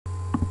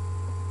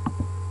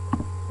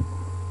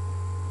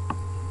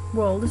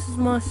Well, this is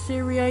my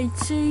Serie A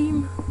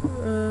team.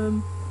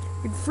 In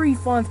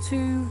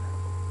 3-5-2.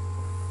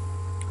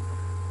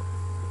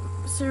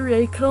 Serie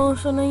A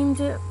class, I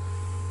named it.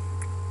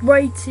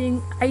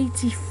 Rating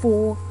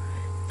 84.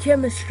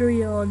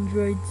 Chemistry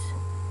 100.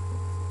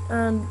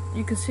 And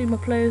you can see my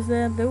players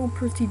there. They're all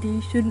pretty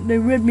decent. They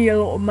read me a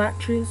lot of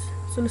matches.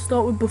 So let's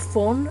start with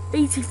Buffon.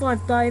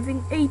 85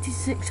 diving,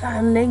 86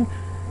 handling,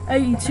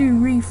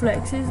 82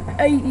 reflexes,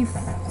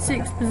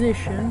 86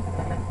 position.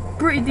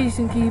 Pretty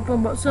decent keeper,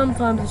 but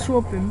sometimes I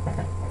swap him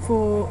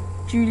for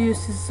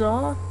Julius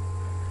Caesar.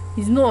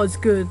 He's not as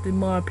good in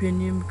my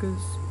opinion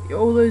because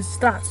although his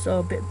stats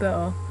are a bit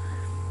better,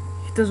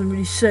 he doesn't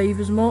really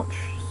save as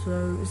much,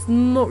 so it's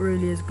not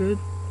really as good.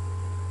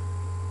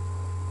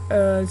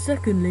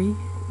 Secondly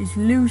is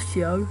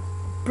Lucio,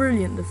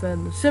 brilliant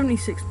defender,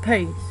 76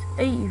 pace,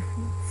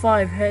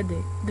 85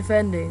 heading,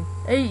 defending,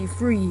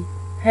 83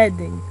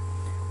 heading,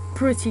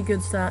 pretty good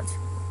stats,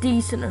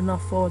 decent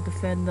enough for a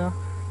defender,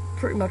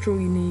 pretty much all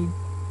you need.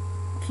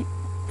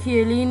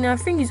 Chiellini, I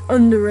think he's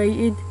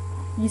underrated.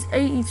 He's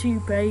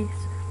 82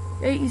 pace,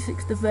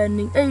 86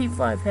 defending,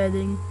 85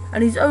 heading,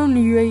 and he's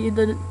only rated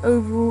at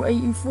overall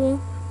 84,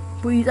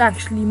 but he's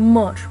actually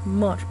much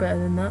better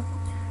than that.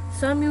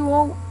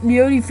 Samuel,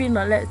 the only thing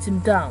that lets him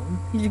down,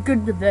 he's a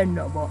good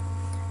defender, but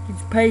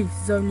his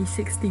pace is only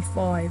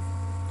 65,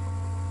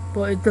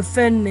 but his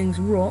defending's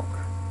rock,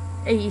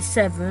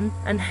 87,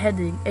 and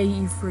heading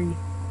 83,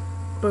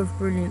 both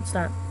brilliant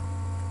stats.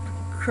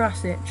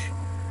 Krasic,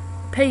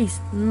 pace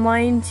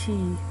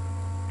 90,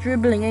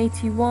 dribbling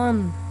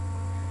 81,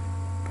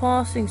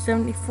 passing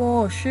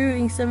 74,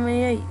 shooting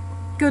 78,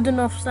 good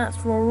enough stats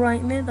for a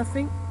right mid, I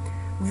think.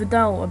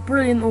 Vidal, a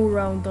brilliant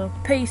all-rounder,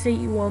 pace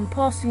 81,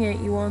 passing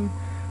 81,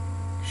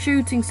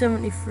 shooting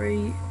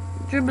 73,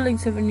 dribbling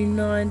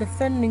 79,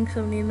 defending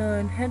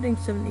 79, heading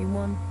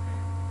 71,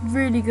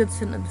 really good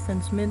centre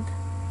defence mid.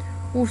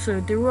 Also,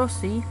 De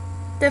Rossi,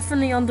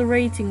 definitely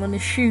underrated on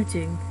his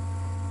shooting,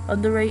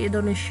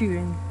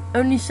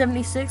 only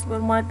 76, but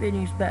in my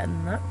opinion he's better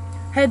than that.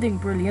 Heading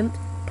brilliant,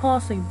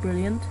 passing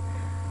brilliant.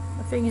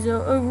 I think he's an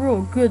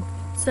overall good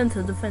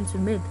centre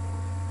defensive mid.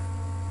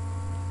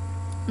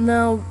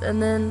 Now,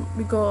 and then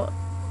we got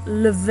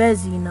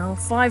Lavezzi now,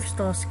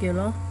 5-star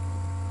skiller,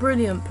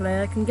 brilliant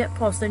player, can get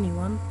past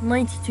anyone,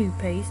 92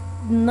 pace,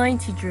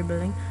 90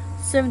 dribbling,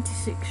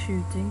 76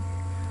 shooting,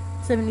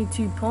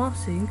 72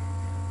 passing,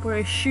 but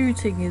his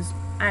shooting is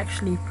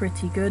actually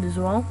pretty good as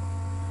well.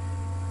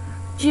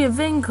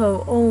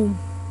 Giovinco, oh,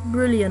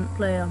 brilliant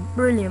player,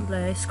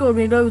 he scored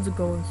me loads of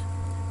goals,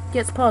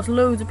 gets past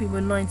loads of people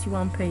with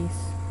 91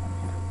 pace.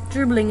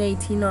 Dribbling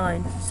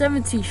 89,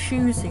 70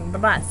 shooting,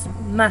 but that's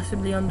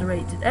massively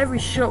underrated. Every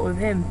shot with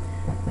him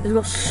has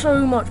got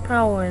so much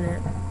power in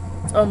it,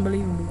 it's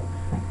unbelievable.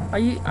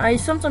 I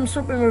sometimes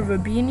swap him with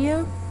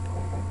Robinho,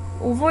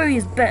 although he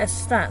has better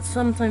stats,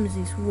 sometimes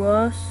he's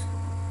worse,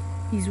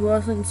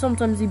 and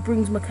sometimes he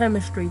brings my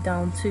chemistry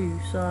down too,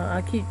 so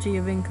I keep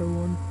Giovinco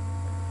on.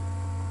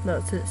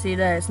 That's it, see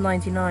there, it's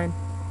 99.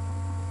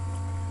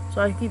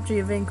 So I keep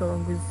Giovinco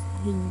on because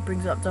he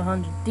brings it up to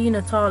 100. Di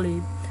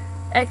Natale,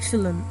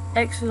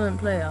 excellent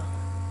player,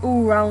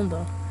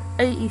 all-rounder,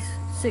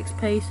 86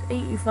 pace,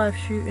 85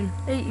 shooting,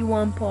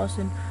 81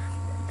 passing,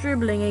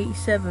 dribbling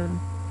 87,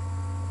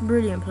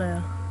 brilliant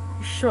player.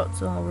 His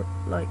shots are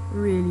like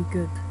really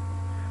good.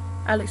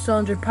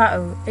 Alexandre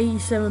Pato,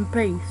 87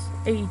 pace,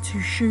 82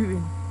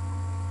 shooting,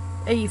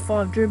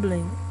 85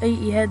 dribbling,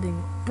 80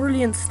 heading,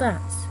 brilliant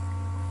stats.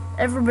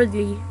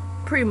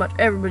 Pretty much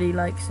everybody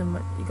likes him,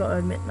 you gotta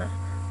admit that.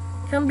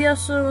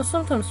 Cambiasso, I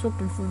sometimes swap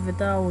him for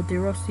Vidal or De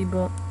Rossi,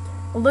 but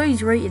although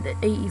he's rated at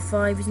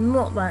 85, he's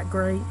not that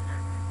great.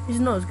 He's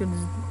not as good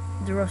as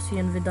De Rossi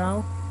and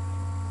Vidal.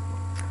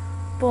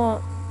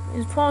 But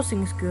his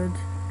passing's good,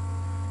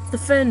 his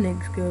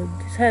defending's good,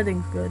 his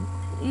heading's good.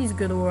 He's a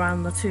good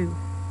all-rounder too.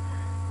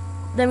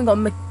 Then we got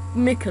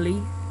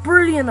Mikeli,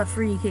 brilliant at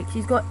free kicks.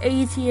 He's got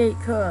 88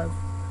 curve,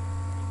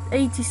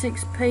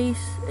 86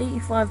 pace,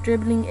 85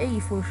 dribbling,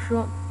 84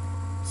 shot,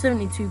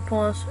 72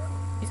 pass.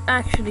 He's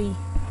actually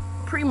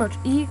pretty much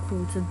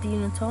equal to Di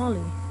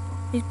Natale.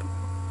 His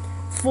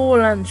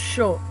forehand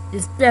shot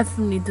is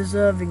definitely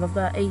deserving of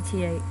that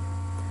 88.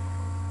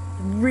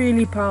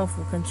 Really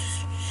powerful, can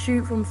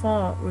shoot from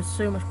far with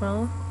so much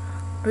power.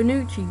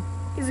 Bonucci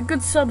is a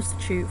good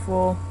substitute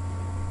for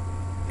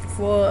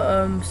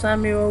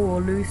Samuel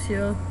or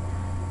Lucio.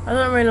 I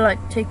don't really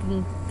like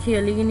taking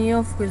Chiellini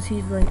off because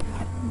he's like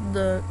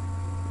the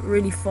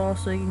really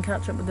fast, so he can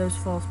catch up with those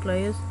fast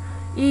players.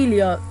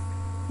 Elia,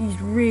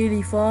 he's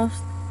really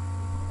fast.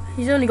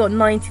 He's only got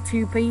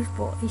 92 pace,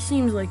 but he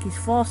seems like he's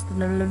faster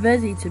than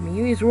Lavezzi to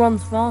me. He just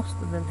runs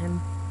faster than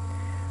him.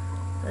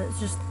 It's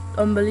just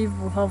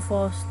unbelievable how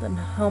fast and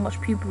how much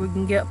people we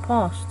can get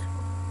past.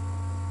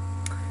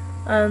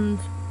 And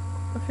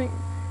I think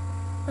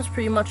that's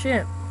pretty much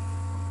it.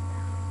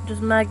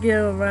 Just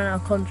Maguire ran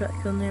out of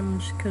contract on him,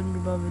 and just couldn't be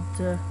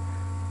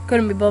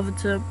bothered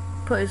to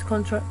put his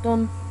contract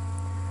on.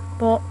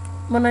 But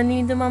when I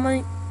need him, I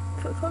might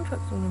put a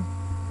contract on him.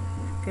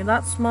 Okay,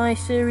 that's my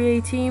Serie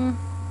A team.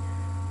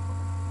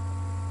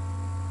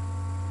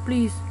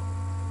 please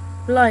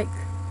like,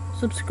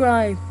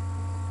 subscribe,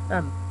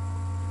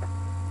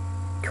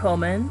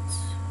 comment.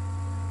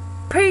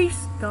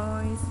 Peace,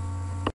 guys.